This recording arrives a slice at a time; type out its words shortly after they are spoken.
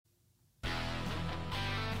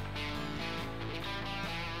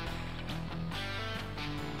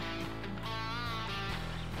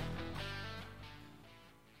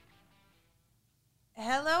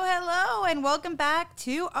Hello, and welcome back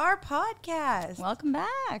to our podcast. Welcome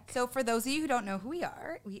back. So for those of you who don't know who we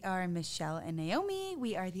are Michelle and Naomi.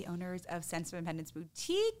 We are the owners of Sense of Independence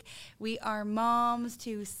Boutique. We are moms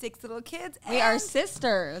to 6 little kids. We are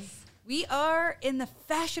sisters. We are in the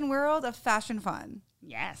fashion world of fashion fun.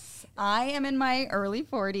 Yes. I am in my early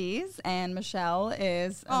 40s, and Michelle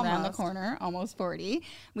is around the corner, almost 40.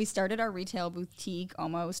 We started our retail boutique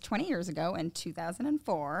almost 20 years ago in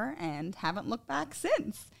 2004 and haven't looked back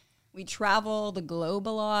since. We travel the globe a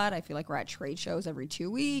lot. I feel like we're at trade shows every 2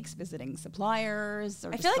 weeks, visiting suppliers,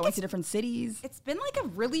 or just going to different cities. It's been like a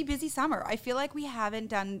really busy summer. I feel like we had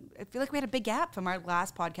a big gap from our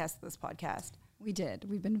last podcast to this podcast. We did.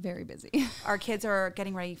 We've been very busy. Our kids are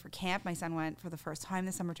getting ready for camp. My son went for the first time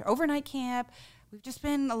this summer to overnight camp. We've just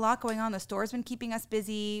been a lot going on. The store's been keeping us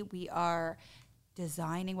busy. We are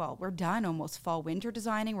designing. Well, we're done almost fall, winter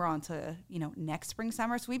designing. We're on to, next spring,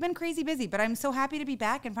 summer. So we've been crazy busy, but I'm so happy to be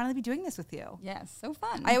back and finally be doing this with you. Yes, so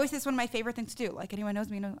fun. I always say it's one of my favorite things to do. Like anyone knows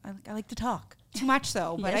me, I like to talk. Too much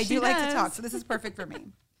so, but Yes, I do like to does. talk. So this is perfect for me.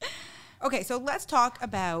 Okay, so let's talk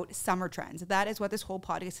about summer trends. That is what this whole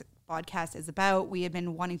podcast is about. We have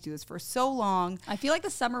been wanting to do this for so long. I feel like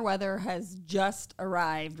the summer weather has just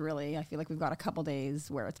arrived, really. I feel like we've got a couple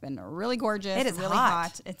days where it's been really gorgeous. It is really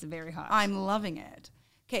hot. It's very hot. I'm loving it.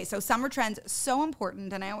 Okay, so summer trends, so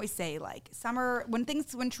important. And I always say, like, summer, when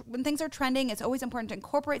things are trending, it's always important to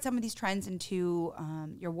incorporate some of these trends into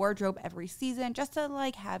your wardrobe every season, just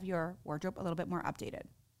to, have your wardrobe a little bit more updated.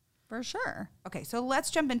 For sure. Okay, so let's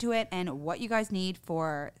jump into it and what you guys need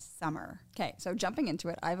for summer. Okay, so jumping into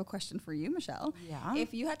it, I have a question for you, Michelle. Yeah.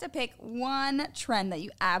 If you had to pick one trend that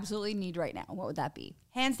you absolutely need right now, what would that be?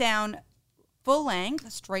 Hands down, full length,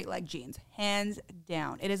 straight leg jeans. Hands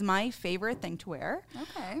down. It is my favorite thing to wear.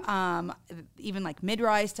 Okay. Even like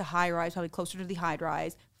mid-rise to high-rise, probably closer to the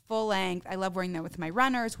high-rise. Full length. I love wearing them with my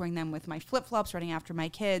runners, wearing them with my flip-flops, running after my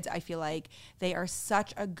kids. I feel like they are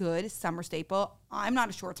such a good summer staple. I'm not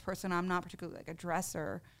a shorts person. I'm not particularly like a dress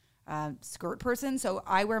or skirt person. So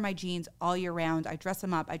I wear my jeans all year round. I dress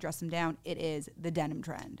them up. I dress them down. It is the denim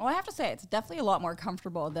trend. Well, I have to say, it's definitely a lot more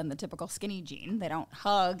comfortable than the typical skinny jean. They don't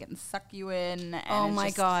hug and suck you in. And Oh my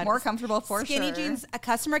God. More comfortable for Skinny sure. jeans. A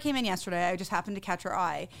customer came in yesterday. I just happened to catch her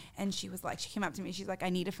eye. And she came up to me. She's like, I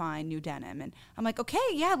need to find new denim. And I'm like, okay,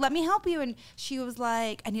 yeah, let me help you. And she was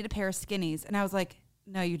like, I need a pair of skinnies. And I was like,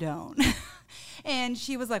 no, you don't. And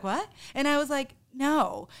she was like, what? And I was like,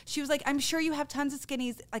 no. She was like, I'm sure you have tons of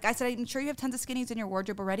skinnies. Like I said, I'm sure you have tons of skinnies in your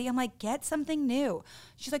wardrobe already. I'm like, get something new.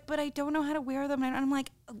 She's like, but I don't know how to wear them. And I'm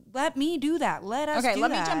like, let me do that. Let us do that. Okay,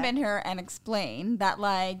 let me jump in here and explain that,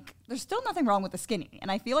 there's still nothing wrong with the skinny. And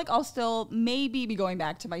I feel like I'll still maybe be going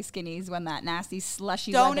back to my skinnies when that nasty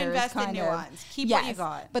slushy Don't weather invest is in new ones. Keep what you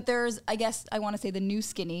got. But I guess I want to say the new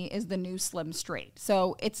skinny is the new slim straight.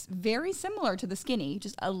 So it's very similar to the skinny,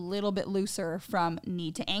 just a little bit looser from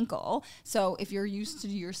knee to ankle. So if you're used to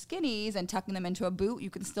your skinnies and tucking them into a boot, you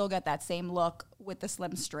can still get that same look with the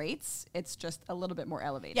slim straights. It's just a little bit more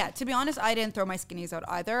elevated. Yeah, to be honest, I didn't throw my skinnies out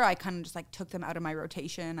either. I kind of just took them out of my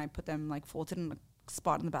rotation. I put them folded in a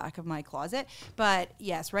spot in the back of my closet. But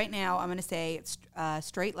yes, right now I'm going to say it's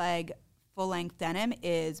straight leg, full length denim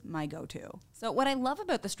is my go-to. So what I love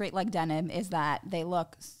about the straight leg denim is that they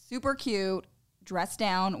look super cute, dressed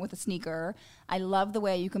down with a sneaker. I love the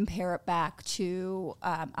way you can pair it back to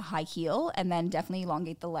a high heel and then definitely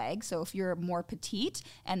elongate the leg. So if you're more petite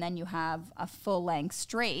and then you have a full length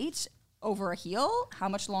straight over a heel, how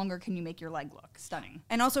much longer can you make your leg look? Stunning.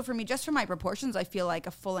 And also for me, just for my proportions, I feel like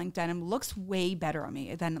a full-length denim looks way better on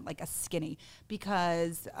me than a skinny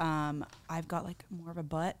because I've got more of a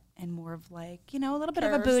butt and more of a little bit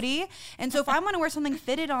of a booty. And so if I want to wear something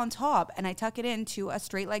fitted on top and I tuck it into a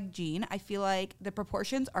straight leg jean, I feel like the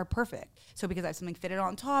proportions are perfect. So because I have something fitted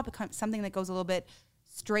on top, something that goes a little bit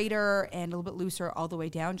straighter and a little bit looser all the way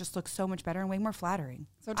down just looks so much better and way more flattering.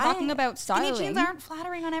 So talking about styling. Skinny jeans aren't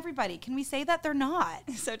flattering on everybody. Can we say that they're not?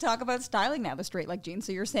 So talk about styling now, the straight leg jeans.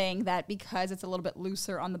 So you're saying that because it's a little bit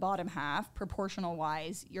looser on the bottom half, proportional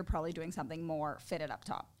wise, you're probably doing something more fitted up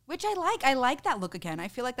top. Which I like. I like that look again. I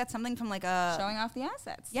feel like that's something from a... Showing off the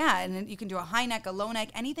assets. Yeah, and then you can do a high neck, a low neck,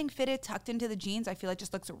 anything fitted, tucked into the jeans, I feel like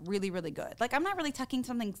just looks really, really good. I'm not really tucking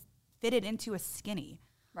something fitted into a skinny.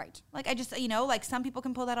 Right. I just, some people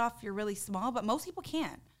can pull that off if you're really small, but most people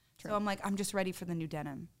can't. True. So I'm just ready for the new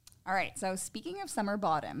denim. All right, so speaking of summer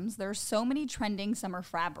bottoms, there's so many trending summer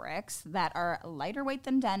fabrics that are lighter weight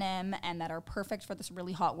than denim and that are perfect for this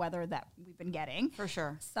really hot weather that we've been getting. For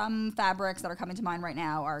sure. Some fabrics that are coming to mind right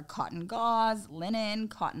now are cotton gauze, linen,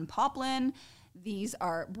 cotton poplin. These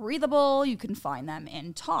are breathable. You can find them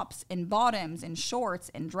in tops, in bottoms, in shorts,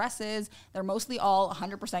 in dresses. They're mostly all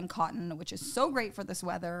 100% cotton, which is so great for this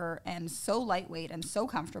weather and so lightweight and so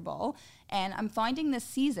comfortable. And I'm finding this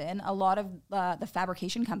season, a lot of the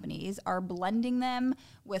fabrication companies are blending them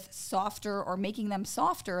with softer or making them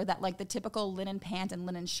softer, that like the typical linen pant and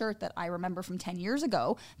linen shirt that I remember from 10 years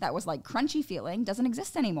ago that was like crunchy feeling doesn't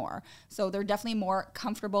exist anymore. So they're definitely more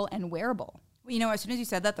comfortable and wearable. You know, as soon as you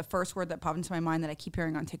said that, the first word that popped into my mind that I keep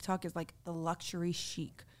hearing on TikTok is like the luxury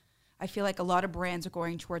chic. I feel like a lot of brands are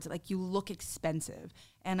going towards it. Like you look expensive.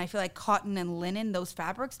 And I feel like cotton and linen, those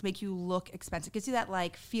fabrics make you look expensive. Gives you that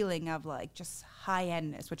like feeling of like just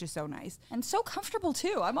high-endness, which is so nice. And so comfortable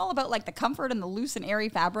too. I'm all about like the comfort and the loose and airy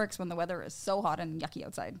fabrics when the weather is so hot and yucky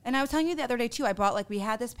outside. And I was telling you the other day too, I bought like, we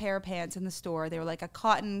had this pair of pants in the store. They were like a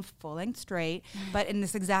cotton full-length straight, but in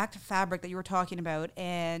this exact fabric that you were talking about.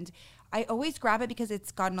 And I always grab it because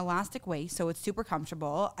it's got an elastic waist, so it's super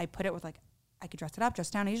comfortable. I put it with like, I could dress it up, dress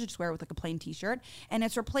down. I usually just wear it with like a plain t-shirt. And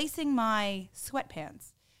it's replacing my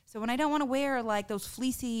sweatpants. So when I don't want to wear like those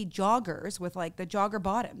fleecy joggers with like the jogger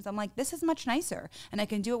bottoms, I'm like, this is much nicer. And I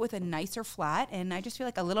can do it with a nicer flat. And I just feel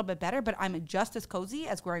like a little bit better, but I'm just as cozy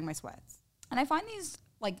as wearing my sweats. And I find these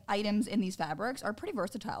like items in these fabrics are pretty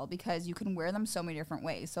versatile because you can wear them so many different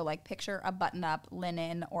ways. So like picture a button-up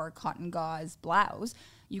linen or cotton gauze blouse.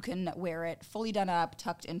 You can wear it fully done up,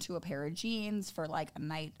 tucked into a pair of jeans for like a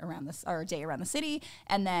night around this or a day around the city,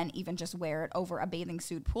 and then even just wear it over a bathing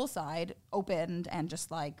suit poolside, opened, and just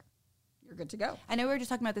like you're good to go. I know we were just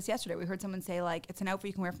talking about this yesterday. We heard someone say like it's an outfit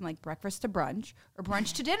you can wear from like breakfast to brunch or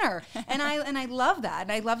brunch to dinner. And I love that.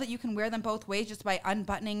 And I love that you can wear them both ways just by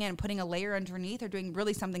unbuttoning it and putting a layer underneath or doing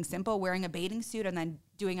really something simple, wearing a bathing suit and then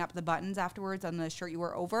doing up the buttons afterwards on the shirt you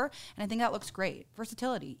wore over. And I think that looks great.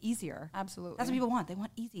 Versatility, easier. Absolutely. That's what people want. They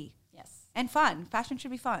want easy. Yes. And fun. Fashion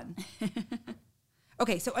should be fun.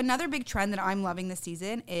 Okay, so another big trend that I'm loving this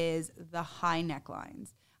season is the high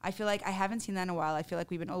necklines. I feel like I haven't seen that in a while. I feel like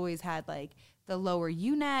we've always had like the lower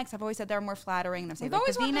U-necks. I've always said they're more flattering. And I've said We've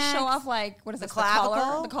always the wanted to show off like, what is the this,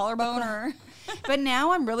 clavicle, the collarbone or... But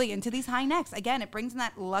now I'm really into these high necks. Again, it brings in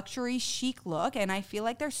that luxury chic look, and I feel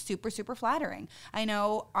like they're super, super flattering. I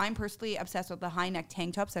know I'm personally obsessed with the high neck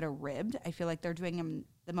tank tops that are ribbed. I feel like they're doing them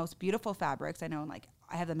the most beautiful fabrics. I know, like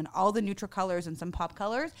I have them in all the neutral colors and some pop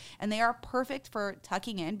colors, and they are perfect for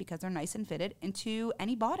tucking in because they're nice and fitted into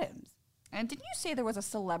any bottoms. And didn't you say there was a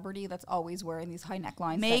celebrity that's always wearing these high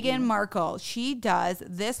necklines? Meghan Markle. She does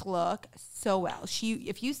this look so well.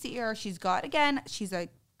 If you see her, she's a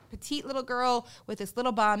petite little girl with this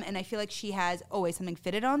little bum, and I feel like she has always something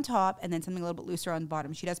fitted on top and then something a little bit looser on the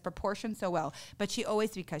bottom. She does proportion so well, but she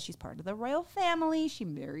always, because she's part of the royal family, she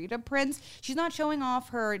married a prince, she's not showing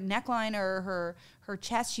off her neckline or her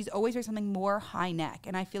chest. She's always wearing something more high neck,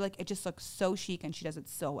 and I feel like it just looks so chic, and she does it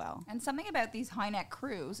so well. And something about these high neck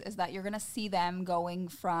crews is that you're going to see them going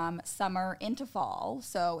from summer into fall,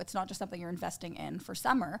 so it's not just something you're investing in for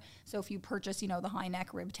summer. So if you purchase, the high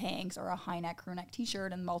neck rib tanks or a high neck crew neck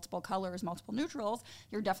t-shirt in multiple colors, multiple neutrals,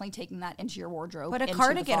 you're definitely taking that into your wardrobe. Put a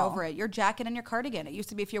cardigan over it, your jacket and your cardigan. It used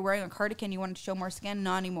to be if you're wearing a cardigan, you wanted to show more skin.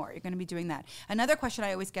 Not anymore. You're going to be doing that. Another question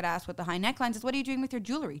I always get asked with the high necklines is, what are you doing with your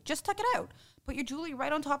jewelry? Just tuck it out. Put your jewelry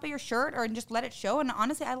right on top of your shirt or just let it show. And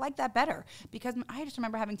honestly, I like that better because I just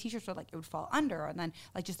remember having t-shirts where like it would fall under and then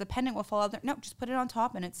like just the pendant will fall out there. No, just put it on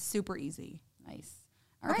top and it's super easy. Nice.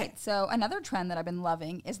 All right. So another trend that I've been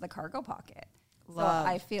loving is the cargo pocket. Love.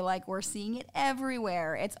 So I feel like we're seeing it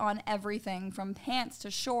everywhere. It's on everything from pants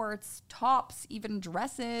to shorts, tops, even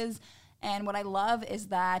dresses. And what I love is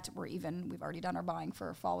that we've already done our buying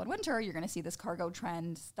for fall and winter. You're going to see this cargo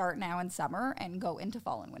trend start now in summer and go into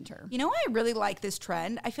fall and winter. You know why I really like this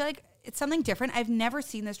trend? I feel like it's something different. I've never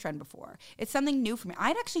seen this trend before. It's something new for me. I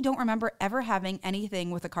actually don't remember ever having anything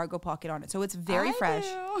with a cargo pocket on it. So it's very fresh.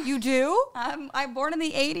 Do. You do? I'm born in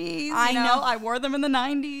the 80s. I know. I wore them in the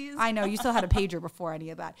 90s. I know. You still had a pager before any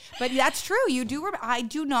of that. But that's true. You do. I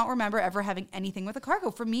do not remember ever having anything with a cargo.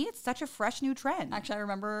 For me, it's such a fresh new trend. Actually, I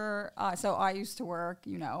remember, so I used to work,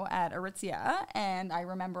 at Aritzia, and I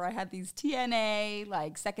remember I had these TNA,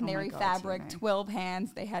 like secondary fabric, TNA. twill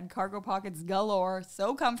pants. They had cargo pockets galore.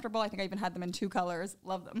 So comfortable. I think I even had them in 2 colors.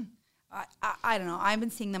 Love them. I don't know. I've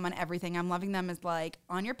been seeing them on everything. I'm loving them as like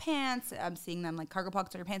on your pants. I'm seeing them like cargo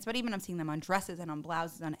pockets on your pants, but even I'm seeing them on dresses and on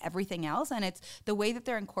blouses and everything else. And it's the way that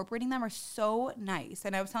they're incorporating them are so nice.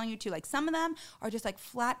 And I was telling you too, like some of them are just like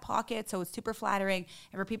flat pockets, so it's super flattering.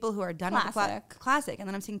 And for people who are done with the classic. And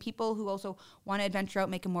then I'm seeing people who also want to adventure out,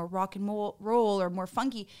 make it more rock and roll or more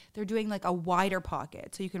funky. They're doing like a wider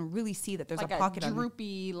pocket, so you can really see that there's like a pocket,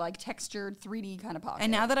 droopy, like textured 3D kind of pocket.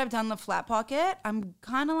 And now that I've done the flat pocket, I'm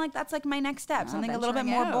kind of like that's like like my next step, something a little bit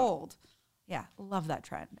more bold. Yeah, love that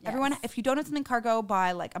trend. Yes. Everyone, if you don't have something cargo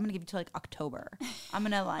by like, I'm gonna give you till like October. I'm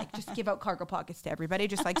gonna like just give out cargo pockets to everybody.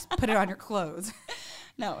 Just like put it on your clothes.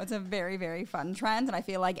 No, it's a very, very fun trend, and I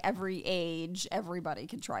feel like every age, everybody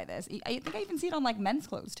can try this. I think I even see it on like men's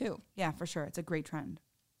clothes too. Yeah, for sure, it's a great trend.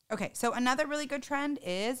 Okay, so another really good trend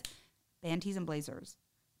is band tees and blazers.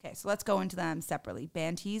 Okay, so let's go into them separately.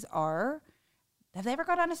 Band tees are. Have they ever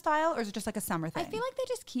gone out of style, or is it just like a summer thing? I feel like they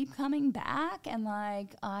just keep coming back, and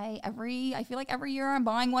like I feel like every year I'm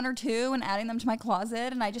buying one or two and adding them to my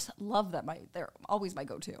closet, and I just love them. They're always my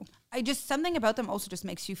go-to. Something about them also just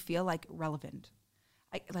makes you feel like relevant.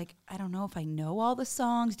 I don't know if I know all the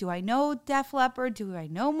songs. Do I know Def Leppard? Do I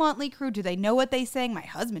know Motley Crue? Do they know what they sing? My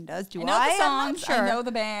husband does. I know the songs. Sure. I know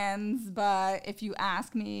the bands. But if you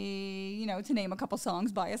ask me, to name a couple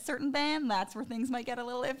songs by a certain band, that's where things might get a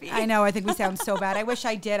little iffy. I know. I think we sound so bad. I wish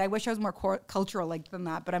I did. I wish I was more cultural than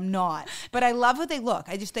that, but I'm not. But I love how they look.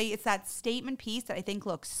 It's that statement piece that I think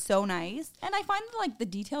looks so nice. And I find like the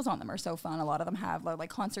details on them are so fun. A lot of them have like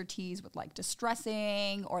concert tees with like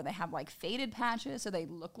distressing, or they have like faded patches, so they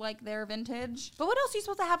look like they're vintage. But what else are you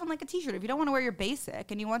supposed to have on like a t-shirt? If you don't want to wear your basic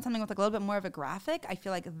and you want something with like a little bit more of a graphic, I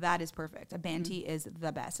feel like that is perfect. A band tee is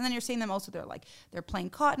the best. And then you're seeing them also, they're plain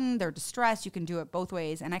cotton, they're distressed. You can do it both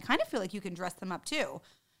ways. And I kind of feel like you can dress them up too.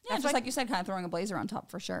 Yeah, just like you said, kind of throwing a blazer on top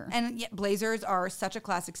for sure. And yeah, blazers are such a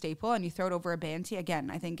classic staple, and you throw it over a band tee. Again,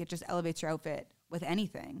 I think it just elevates your outfit with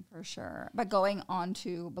anything. For sure. But going on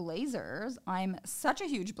to blazers, I'm such a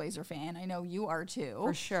huge blazer fan. I know you are too.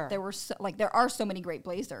 For sure. There are so many great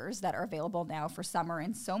blazers that are available now for summer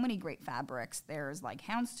in so many great fabrics. There's like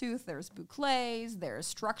houndstooth, there's bouclés, there's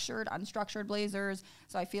structured, unstructured blazers.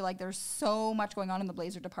 So I feel like there's so much going on in the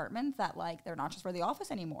blazer department that like they're not just for the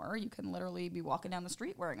office anymore. You can literally be walking down the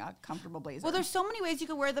street wearing a comfortable blazer. Well, there's so many ways you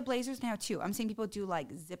could wear the blazers now too. I'm seeing people do like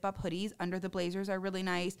zip up hoodies under the blazers are really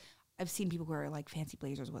nice. I've seen people wear like fancy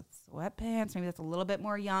blazers with sweatpants. Maybe that's a little bit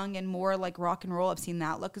more young and more like rock and roll. I've seen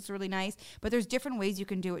that look is really nice. But there's different ways you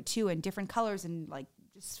can do it too, and different colors, and like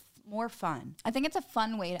just more fun. I think it's a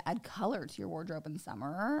fun way to add color to your wardrobe in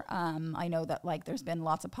summer. I know that like there's been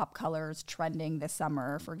lots of pop colors trending this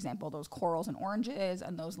summer. For example, those corals and oranges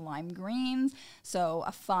and those lime greens. So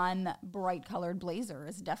a fun, bright colored blazer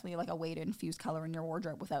is definitely like a way to infuse color in your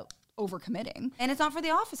wardrobe without overcommitting. And it's not for the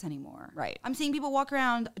office anymore. Right. I'm seeing people walk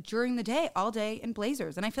around during the day, all day in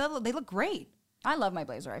blazers, and I feel like they look great. I love my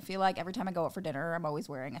blazer. I feel like every time I go out for dinner, I'm always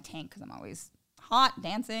wearing a tank because I'm always hot,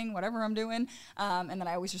 dancing, whatever I'm doing. And then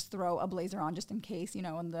I always just throw a blazer on just in case, in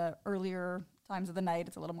the earlier times of the night,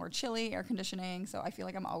 it's a little more chilly, air conditioning. So I feel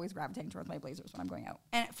like I'm always gravitating towards my blazers when I'm going out.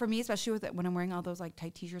 And for me, especially with it, when I'm wearing all those like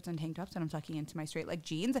tight t-shirts and tank tops and I'm tucking into my straight leg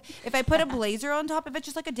jeans, if I put a blazer on top of it,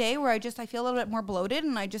 just like a day where I feel a little bit more bloated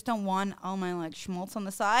and I just don't want all my like schmaltz on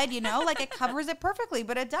the side, like it covers it perfectly,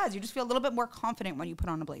 but it does. You just feel a little bit more confident when you put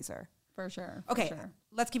on a blazer. For sure. Okay,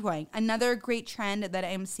 let's keep going. Another great trend that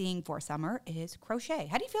I'm seeing for summer is crochet.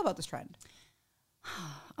 How do you feel about this trend?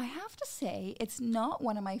 I have to say, it's not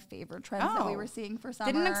one of my favorite trends that we were seeing for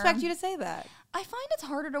summer. Didn't expect you to say that. I find it's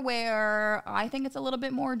harder to wear. I think it's a little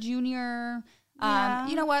bit more junior. Yeah.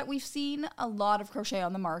 You know what? We've seen a lot of crochet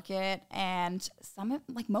on the market, and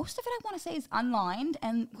most of it, I want to say, is unlined.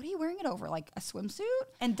 And what are you wearing it over? Like a swimsuit?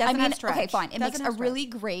 And doesn't have stretch. Okay, fine. It makes a really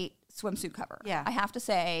great swimsuit cover. Yeah. I have to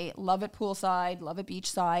say, love it poolside, love it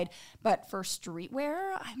beachside. But for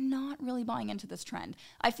streetwear, I'm not really buying into this trend.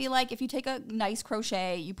 I feel like if you take a nice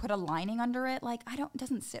crochet, you put a lining under it, it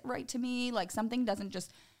doesn't sit right to me. Like something doesn't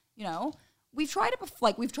just, We've tried it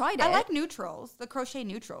before. We've tried it. I like neutrals, the crochet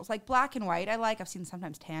neutrals, like black and white. I've seen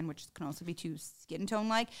sometimes tan, which can also be too skin tone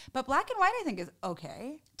like. But black and white, I think, is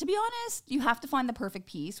okay. To be honest, you have to find the perfect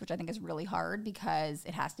piece, which I think is really hard because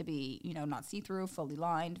it has to be, not see-through, fully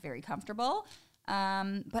lined, very comfortable.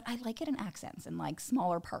 But I like it in accents and like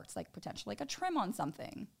smaller parts, like potentially like a trim on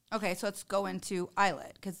something. Okay, so let's go into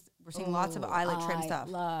eyelet because we're seeing lots of eyelet trim stuff.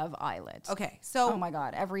 I love eyelet. Okay, so oh my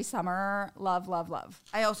god, every summer, love, love, love.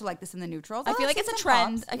 I also like this in the neutrals. I feel like it's a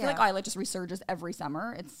trend. I feel like eyelet just resurges every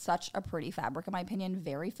summer. It's such a pretty fabric, in my opinion.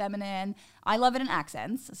 Very feminine. I love it in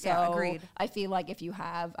accents. So yeah, agreed. I feel like if you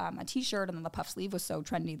have a t-shirt, and then the puff sleeve was so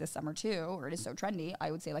trendy this summer too, or it is so trendy,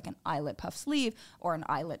 I would say like an eyelet puff sleeve or an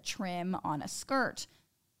eyelet trim on a skirt.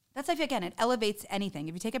 That's, I feel, again, it elevates anything.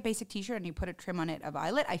 If you take a basic t-shirt and you put a trim on it of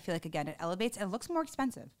eyelet, I feel like, again, it elevates and it looks more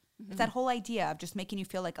expensive. It's that whole idea of just making you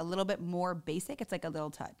feel like a little bit more basic. It's like a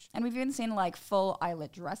little touch. And we've even seen like full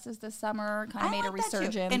eyelet dresses this summer, kind of made a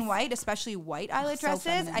resurgence. In white, especially white eyelet dresses,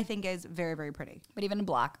 feminine. I think is very, very pretty. But even in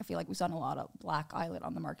black, I feel like we've done a lot of black eyelet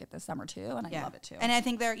on the market this summer too, and I love it too. And I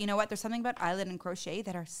think you know what? There's something about eyelet and crochet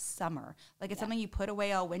that are summer. Like it's something you put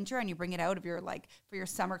away all winter and you bring it out of your for your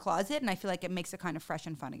summer closet, and I feel like it makes it kind of fresh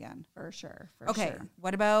and fun again. For sure. Okay,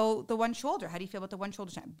 what about the one shoulder? How do you feel about the one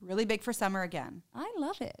shoulder? Really big for summer again. I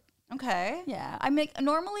love it. Okay. Yeah.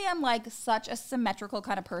 Normally I'm like such a symmetrical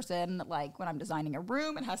kind of person. Like when I'm designing a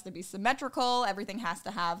room, it has to be symmetrical. Everything has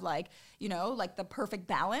to have like, like the perfect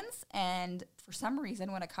balance. And for some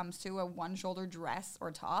reason, when it comes to a one shoulder dress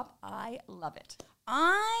or top, I love it.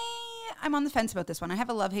 I'm on the fence about this one. I have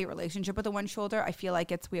a love-hate relationship with the one shoulder. I feel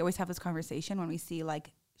like we always have this conversation when we see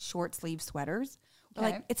like short sleeve sweaters.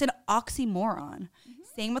 Okay. Like it's an oxymoron.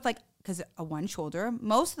 Same with because a one shoulder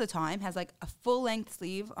most of the time has like a full length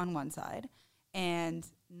sleeve on one side and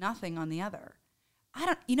nothing on the other.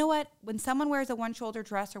 You know what? When someone wears a one shoulder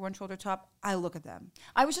dress or one shoulder top, I look at them.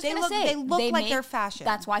 I was just going to say. They look like they're fashion.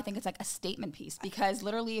 That's why I think it's like a statement piece, because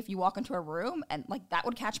literally if you walk into a room and like that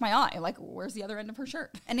would catch my eye. Like where's the other end of her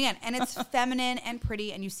shirt? And again, it's feminine and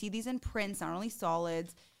pretty, and you see these in prints, not only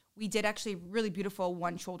solids. We did actually really beautiful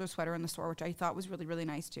one shoulder sweater in the store, which I thought was really, really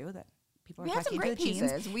nice too. That people we are had some great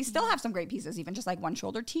pieces. We still have some great pieces, even just like one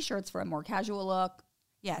shoulder t-shirts for a more casual look.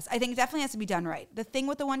 Yes, I think it definitely has to be done right. The thing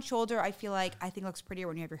with the one shoulder, I think looks prettier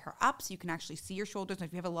when you have your hair up, so you can actually see your shoulders. And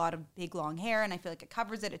if you have a lot of big, long hair, and I feel like it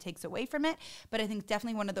covers it takes away from it. But I think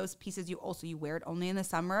definitely one of those pieces you wear it only in the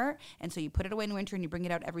summer, and so you put it away in winter and you bring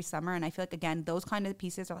it out every summer. And I feel like, again, those kind of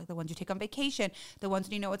pieces are like the ones you take on vacation, the ones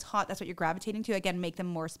when you know it's hot, that's what you're gravitating to. Again, make them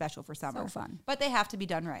more special for summer. So fun. But they have to be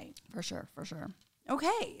done right. For sure, for sure.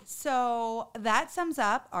 Okay, so that sums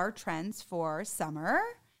up our trends for summer.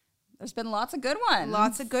 There's been lots of good ones.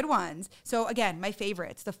 Lots of good ones. So again, my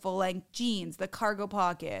favorites, the full-length jeans, the cargo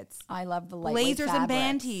pockets. I love the lightweight blazers fabrics, and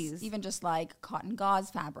band tees. Even just like cotton gauze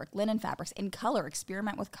fabric, linen fabrics, in color.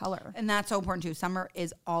 Experiment with color. And that's so important too. Summer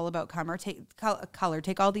is all about color.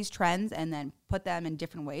 Take all these trends and then put them in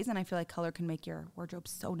different ways. And I feel like color can make your wardrobe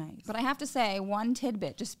so nice. But I have to say, one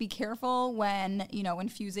tidbit, just be careful when,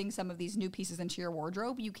 infusing some of these new pieces into your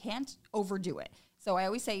wardrobe. You can't overdo it. So I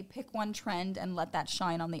always say pick one trend and let that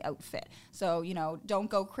shine on the outfit. So,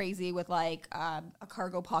 don't go crazy with like a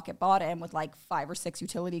cargo pocket bottom with like 5 or 6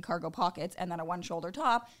 utility cargo pockets and then a one shoulder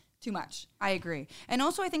top. Too much. I agree. And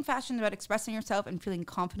also I think fashion is about expressing yourself and feeling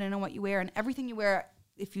confident in what you wear, and everything you wear.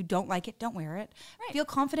 If you don't like it, don't wear it. Right. Feel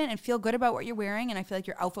confident and feel good about what you're wearing, and I feel like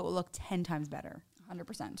your outfit will look 10 times better.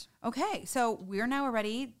 100%. Okay, so we're now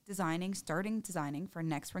already starting designing for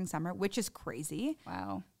next spring, summer, which is crazy.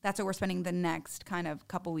 Wow. That's what we're spending the next kind of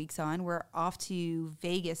couple weeks on. We're off to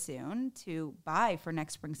Vegas soon to buy for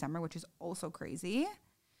next spring, summer, which is also crazy.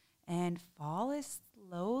 And fall is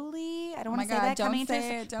slowly, I don't want to say that, coming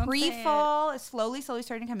into pre-fall is slowly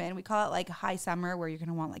starting to come in. We call it like high summer, where you're going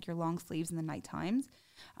to want like your long sleeves in the night times.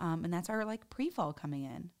 And that's our like pre-fall coming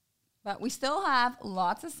in. But we still have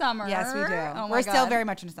lots of summer. Yes, we do. Oh We're still very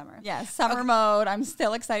much into summer. Yes, summer mode. I'm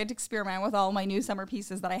still excited to experiment with all my new summer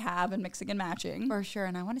pieces that I have and mixing and matching. For sure.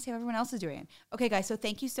 And I want to see how everyone else is doing. Okay, guys. So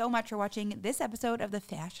thank you so much for watching this episode of The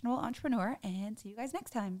Fashionable Entrepreneur. And see you guys next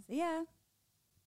time. See ya.